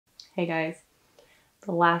Hey guys,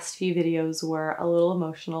 the last few videos were a little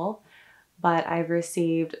emotional, but I've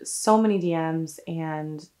received so many DMs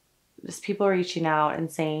and just people reaching out and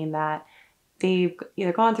saying that they've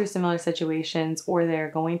either gone through similar situations or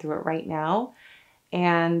they're going through it right now.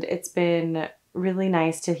 And it's been really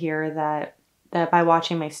nice to hear that by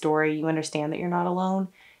watching my story, you understand that you're not alone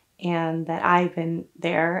and that I've been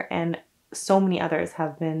there and so many others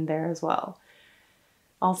have been there as well.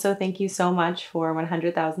 Also, thank you so much for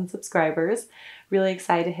 100,000 subscribers. Really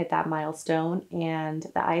excited to hit that milestone, and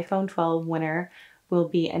the iPhone 12 winner will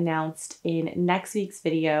be announced in next week's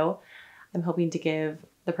video. I'm hoping to give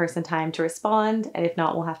the person time to respond, and if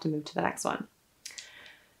not, we'll have to move to the next one.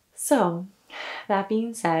 So, that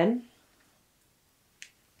being said,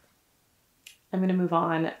 I'm going to move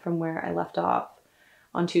on from where I left off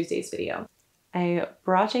on Tuesday's video. I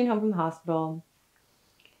brought Jane home from the hospital,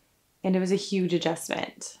 and it was a huge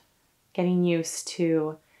adjustment. Getting used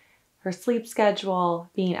to her sleep schedule,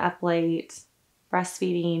 being up late,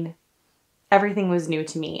 breastfeeding, everything was new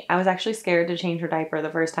to me. I was actually scared to change her diaper the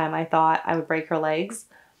first time. I thought I would break her legs.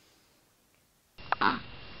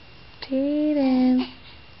 Jadyn.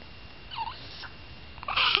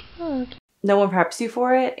 Oh, okay. No one preps you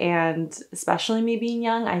for it, and especially me being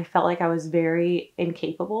young, I felt like I was very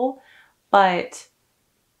incapable, but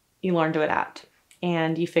you learn to adapt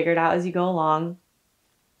and you figure it out as you go along.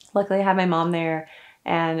 Luckily, I had my mom there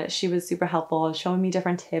and she was super helpful, showing me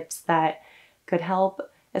different tips that could help,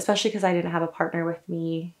 especially because I didn't have a partner with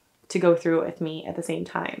me to go through it with me at the same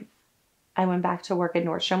time. I went back to work at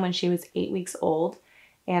Nordstrom when she was 8 weeks old,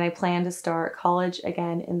 and I planned to start college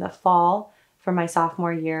again in the fall for my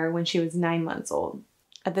sophomore year when she was 9 months old.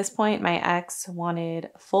 At this point, my ex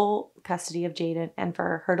wanted full custody of Jadyn and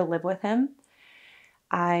for her to live with him.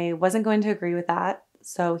 I wasn't going to agree with that,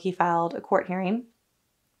 so he filed a court hearing.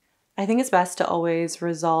 I think it's best to always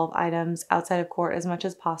resolve items outside of court as much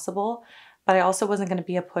as possible, but I also wasn't going to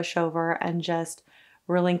be a pushover and just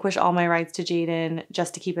relinquish all my rights to Jadyn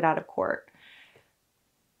just to keep it out of court.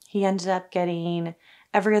 He ended up getting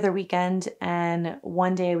every other weekend and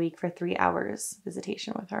 1 day a week for 3 hours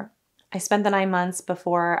visitation with her. I spent the 9 months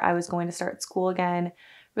before I was going to start school again,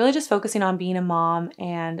 really just focusing on being a mom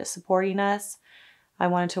and supporting us. I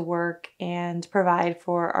wanted to work and provide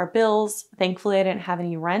for our bills. Thankfully, I didn't have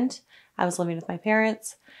any rent. I was living with my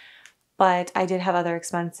parents, but I did have other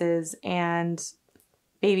expenses, and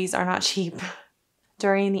babies are not cheap.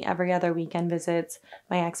 During the every other weekend visits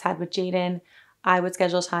my ex had with Jadyn, I would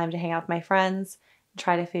schedule time to hang out with my friends and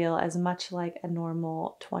try to feel as much like a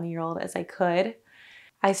normal 20-year-old as I could.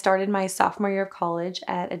 I started my sophomore year of college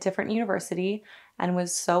at a different university and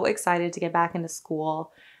was so excited to get back into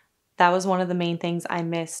school. That was one of the main things I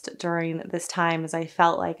missed during this time, as I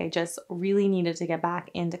felt like I just really needed to get back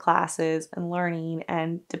into classes and learning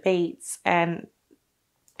and debates, and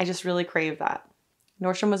I just really craved that.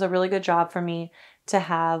 Nordstrom was a really good job for me to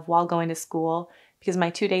have while going to school because my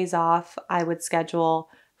 2 days off I would schedule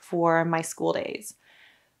for my school days.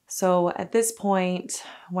 So at this point,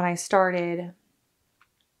 when I started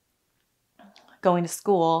going to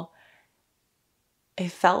school, it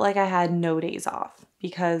felt like I had no days off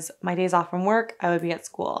because my days off from work, I would be at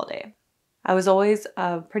school all day. I was always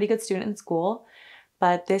a pretty good student in school,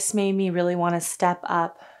 but this made me really want to step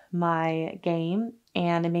up my game,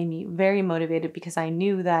 and it made me very motivated because I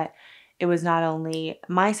knew that it was not only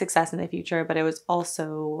my success in the future, but it was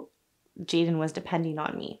also Jadyn was depending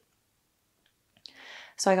on me.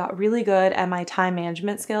 So I got really good at my time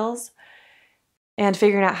management skills and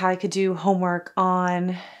figuring out how I could do homework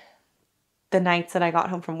on the nights that I got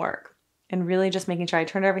home from work, and really just making sure I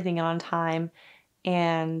turned everything in on time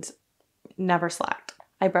and never slacked.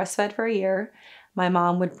 I breastfed for a year. My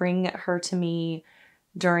mom would bring her to me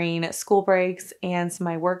during school breaks and some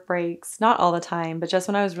of my work breaks, not all the time, but just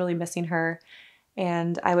when I was really missing her,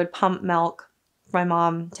 and I would pump milk for my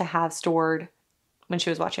mom to have stored when she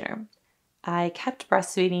was watching her. I kept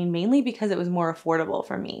breastfeeding mainly because it was more affordable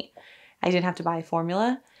for me. I didn't have to buy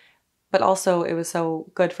formula, but also it was so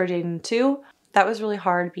good for Jadyn too. That was really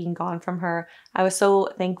hard being gone from her. I was so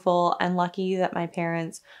thankful and lucky that my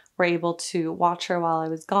parents were able to watch her while I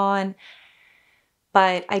was gone.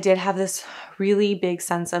 But I did have this really big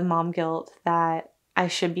sense of mom guilt that I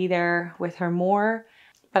should be there with her more.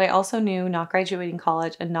 But I also knew not graduating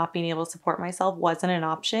college and not being able to support myself wasn't an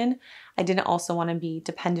option. I didn't also want to be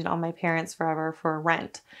dependent on my parents forever for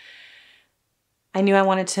rent. I knew I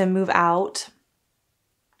wanted to move out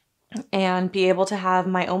and be able to have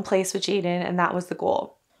my own place with Jadyn, and that was the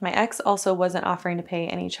goal. My ex also wasn't offering to pay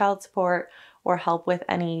any child support or help with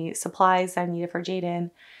any supplies I needed for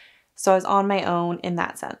Jadyn, so I was on my own in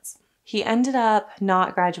that sense. He ended up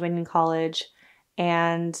not graduating college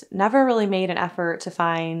and never really made an effort to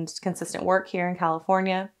find consistent work here in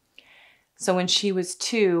California. So when she was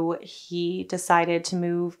 2, he decided to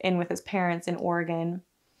move in with his parents in Oregon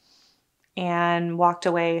and walked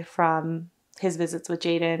away from his visits with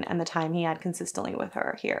Jadyn and the time he had consistently with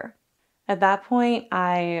her here. At that point,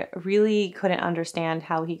 I really couldn't understand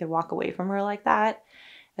how he could walk away from her like that,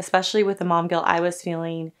 especially with the mom guilt I was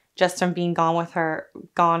feeling just from being gone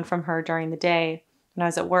from her during the day when I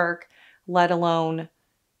was at work, let alone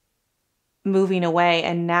moving away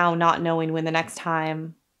and now not knowing when the next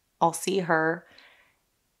time I'll see her.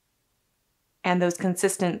 And those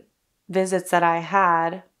consistent visits that I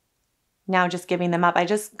had, now just giving them up, I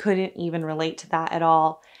just couldn't even relate to that at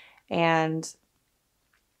all. And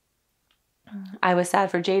I was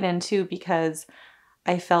sad for Jadyn too, because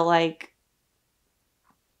I felt like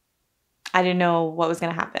I didn't know what was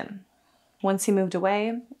going to happen. Once he moved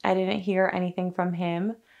away, I didn't hear anything from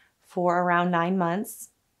him for around 9 months.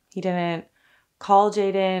 He didn't call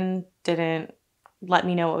Jadyn, didn't let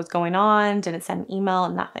me know what was going on, didn't send an email,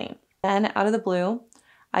 nothing. Then out of the blue,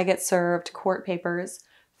 I get served court papers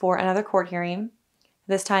for another court hearing.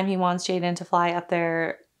 This time he wants Jadyn to fly up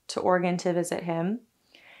there to Oregon to visit him.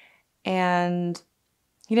 And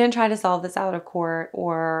he didn't try to solve this out of court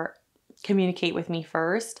or communicate with me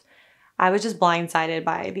first. I was just blindsided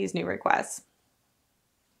by these new requests.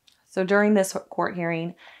 So during this court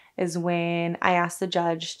hearing is when I asked the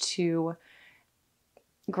judge to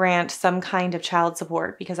grant some kind of child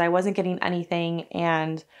support because I wasn't getting anything,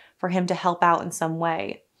 and for him to help out in some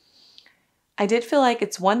way. I did feel like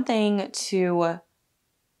it's one thing to,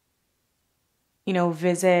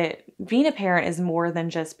 visit. Being a parent is more than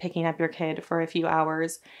just picking up your kid for a few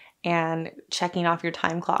hours and checking off your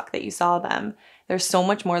time clock that you saw them. There's so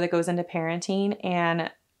much more that goes into parenting,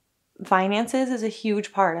 and finances is a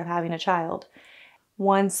huge part of having a child.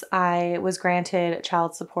 Once I was granted a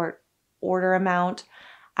child support order amount,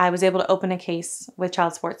 I was able to open a case with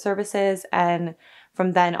Child Support Services, and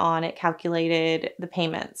from then on it calculated the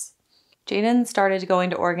payments. Jadyn started going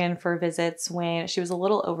to Oregon for visits when she was a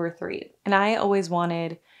little over 3, and I always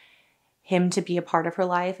wanted him to be a part of her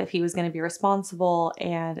life if he was going to be responsible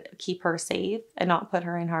and keep her safe and not put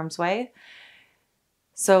her in harm's way.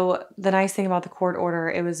 So the nice thing about the court order,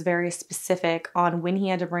 it was very specific on when he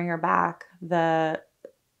had to bring her back, the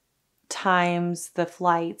times, the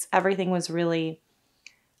flights, everything was really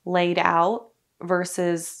laid out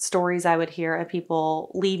versus stories I would hear of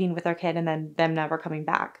people leaving with their kid and then them never coming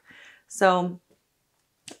back. So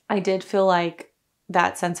I did feel like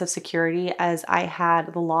that sense of security as I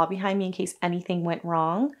had the law behind me in case anything went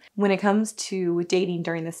wrong. When it comes to dating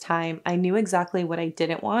during this time, I knew exactly what I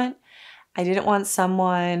didn't want. I didn't want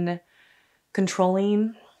someone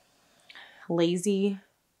controlling, lazy,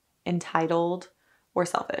 entitled, or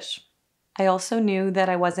selfish. I also knew that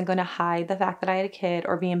I wasn't going to hide the fact that I had a kid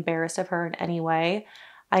or be embarrassed of her in any way.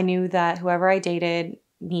 I knew that whoever I dated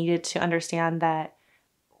needed to understand that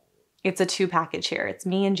it's a 2 package here. It's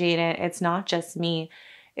me and Jadyn. It's not just me.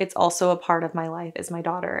 It's also a part of my life is my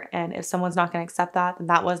daughter. And if someone's not going to accept that, then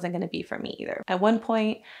that wasn't going to be for me either. At one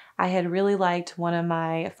point, I had really liked one of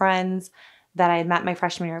my friends that I had met my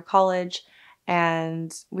freshman year of college,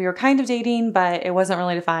 and we were kind of dating, but it wasn't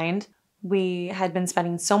really defined. We had been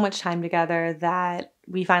spending so much time together that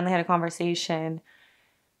we finally had a conversation.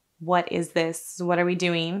 What is this? What are we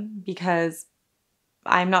doing? Because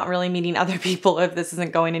I'm not really meeting other people if this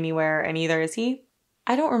isn't going anywhere, and neither is he.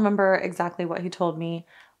 I don't remember exactly what he told me,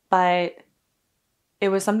 but it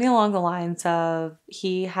was something along the lines of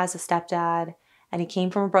he has a stepdad and he came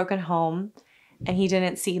from a broken home and he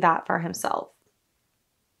didn't see that for himself.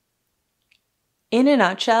 In a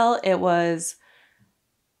nutshell, it was,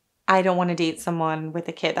 I don't want to date someone with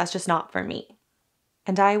a kid. That's just not for me.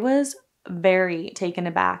 And I was very taken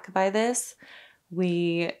aback by this.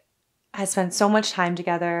 We had spent so much time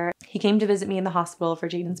together. He came to visit me in the hospital for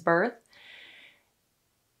Jadyn's birth.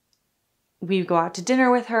 We would go out to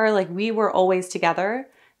dinner with her. Like, we were always together,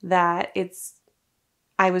 that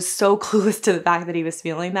I was so clueless to the fact that he was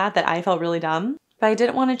feeling that I felt really dumb. But I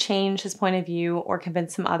didn't want to change his point of view or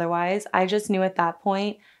convince him otherwise. I just knew at that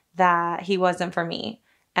point that he wasn't for me.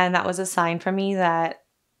 And that was a sign for me that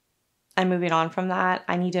I'm moving on from that.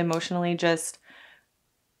 I need to emotionally just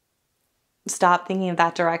stop thinking of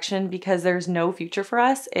that direction, because there's no future for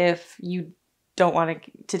us if you don't want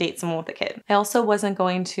to date someone with a kid. I also wasn't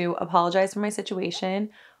going to apologize for my situation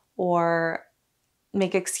or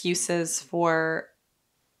make excuses for,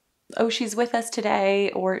 oh, she's with us today,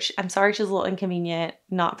 or I'm sorry she's a little inconvenient.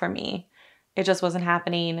 Not for me. It just wasn't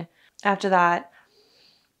happening. After that,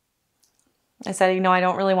 I said, I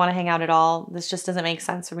don't really want to hang out at all. This just doesn't make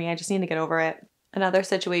sense for me. I just need to get over it. Another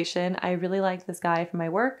situation, I really liked this guy from my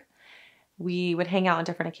work. We would hang out on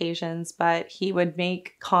different occasions, but he would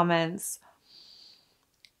make comments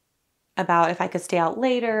about if I could stay out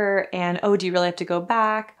later and, oh, do you really have to go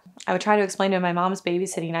back? I would try to explain to him my mom's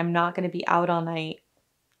babysitting. I'm not going to be out all night.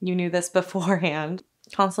 You knew this beforehand.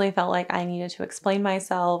 Constantly felt like I needed to explain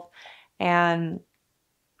myself and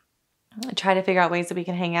try to figure out ways that we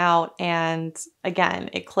can hang out. And again,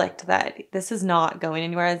 it clicked that this is not going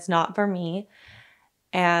anywhere. It's not for me.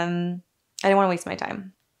 And I didn't want to waste my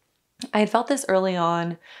time. I had felt this early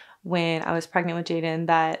on when I was pregnant with Jadyn,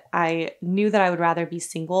 that I knew that I would rather be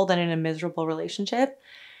single than in a miserable relationship.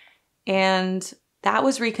 And that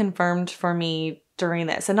was reconfirmed for me during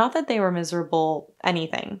this. And not that they were miserable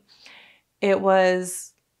anything. It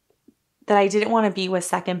was that I didn't want to be with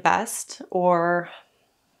second best or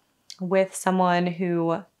with someone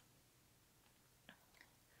who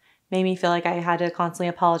made me feel like I had to constantly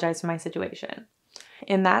apologize for my situation.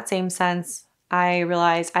 In that same sense, I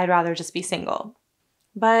realized I'd rather just be single.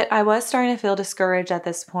 But I was starting to feel discouraged at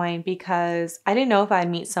this point because I didn't know if I'd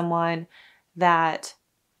meet someone that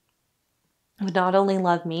would not only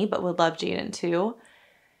love me, but would love Jadyn too.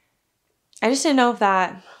 I just didn't know if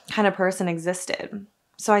that kind of person existed.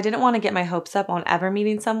 So I didn't want to get my hopes up on ever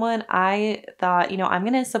meeting someone. I thought, I'm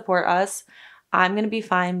going to support us. I'm going to be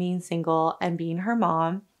fine being single and being her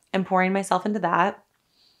mom and pouring myself into that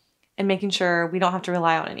and making sure we don't have to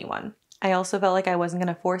rely on anyone. I also felt like I wasn't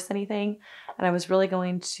going to force anything, and I was really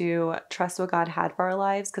going to trust what God had for our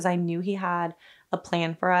lives because I knew He had a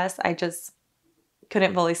plan for us. I just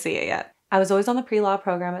couldn't fully see it yet. I was always on the pre-law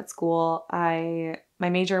program at school. My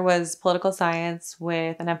major was political science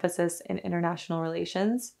with an emphasis in international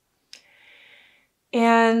relations.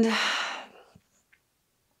 And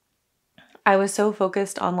I was so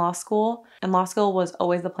focused on law school, and law school was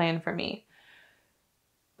always the plan for me.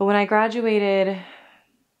 But when I graduated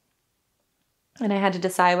and I had to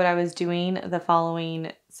decide what I was doing the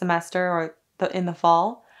following semester or in the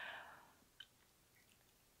fall,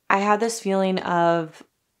 I had this feeling of,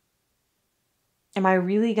 am I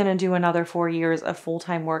really going to do another 4 years of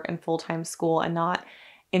full-time work and full-time school and not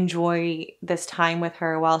enjoy this time with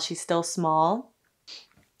her while she's still small?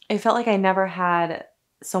 It felt like I never had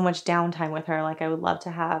so much downtime with her like I would love to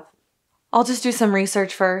have. I'll just do some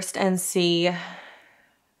research first and see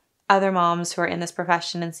other moms who are in this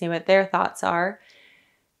profession and see what their thoughts are.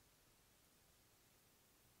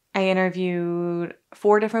 I interviewed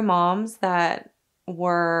 4 different moms that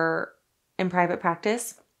were in private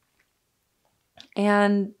practice,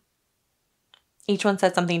 and each one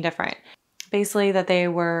said something different. Basically that they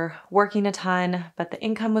were working a ton, but the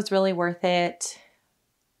income was really worth it.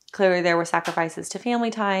 Clearly there were sacrifices to family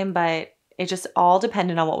time, but it just all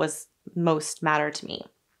depended on what was most mattered to me.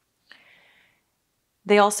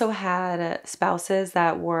 They also had spouses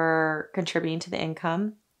that were contributing to the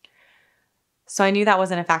income. So I knew that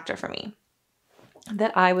wasn't a factor for me,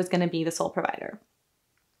 that I was going to be the sole provider.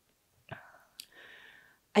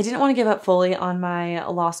 I didn't want to give up fully on my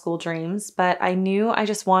law school dreams, but I knew I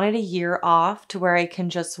just wanted a year off to where I can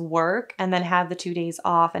just work and then have the 2 days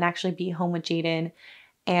off and actually be home with Jadyn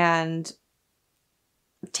and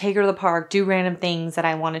take her to the park, do random things that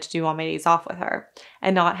I wanted to do on my days off with her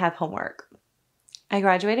and not have homework. I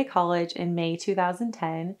graduated college in May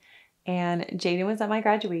 2010, and Jadyn was at my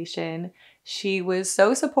graduation. She was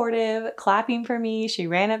so supportive, clapping for me. She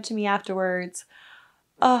ran up to me afterwards.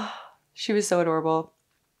 Oh, she was so adorable.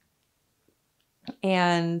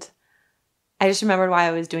 And I just remembered why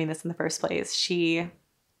I was doing this in the first place. She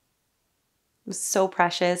was so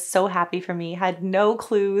precious, so happy for me, had no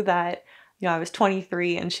clue that, I was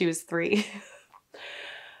 23 and she was 3.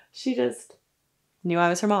 She just knew I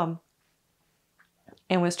was her mom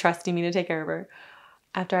and was trusting me to take care of her.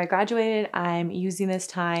 After I graduated, I'm using this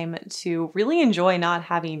time to really enjoy not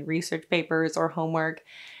having research papers or homework,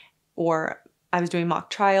 or I was doing mock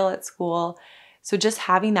trial at school. So just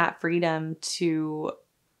having that freedom to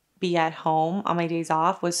be at home on my days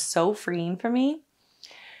off was so freeing for me.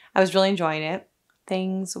 I was really enjoying it.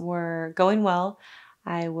 Things were going well.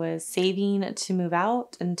 I was saving to move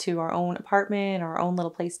out into our own apartment, our own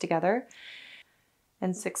little place together.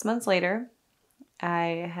 And 6 months later,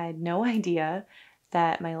 I had no idea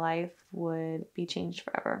that my life would be changed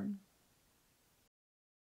forever.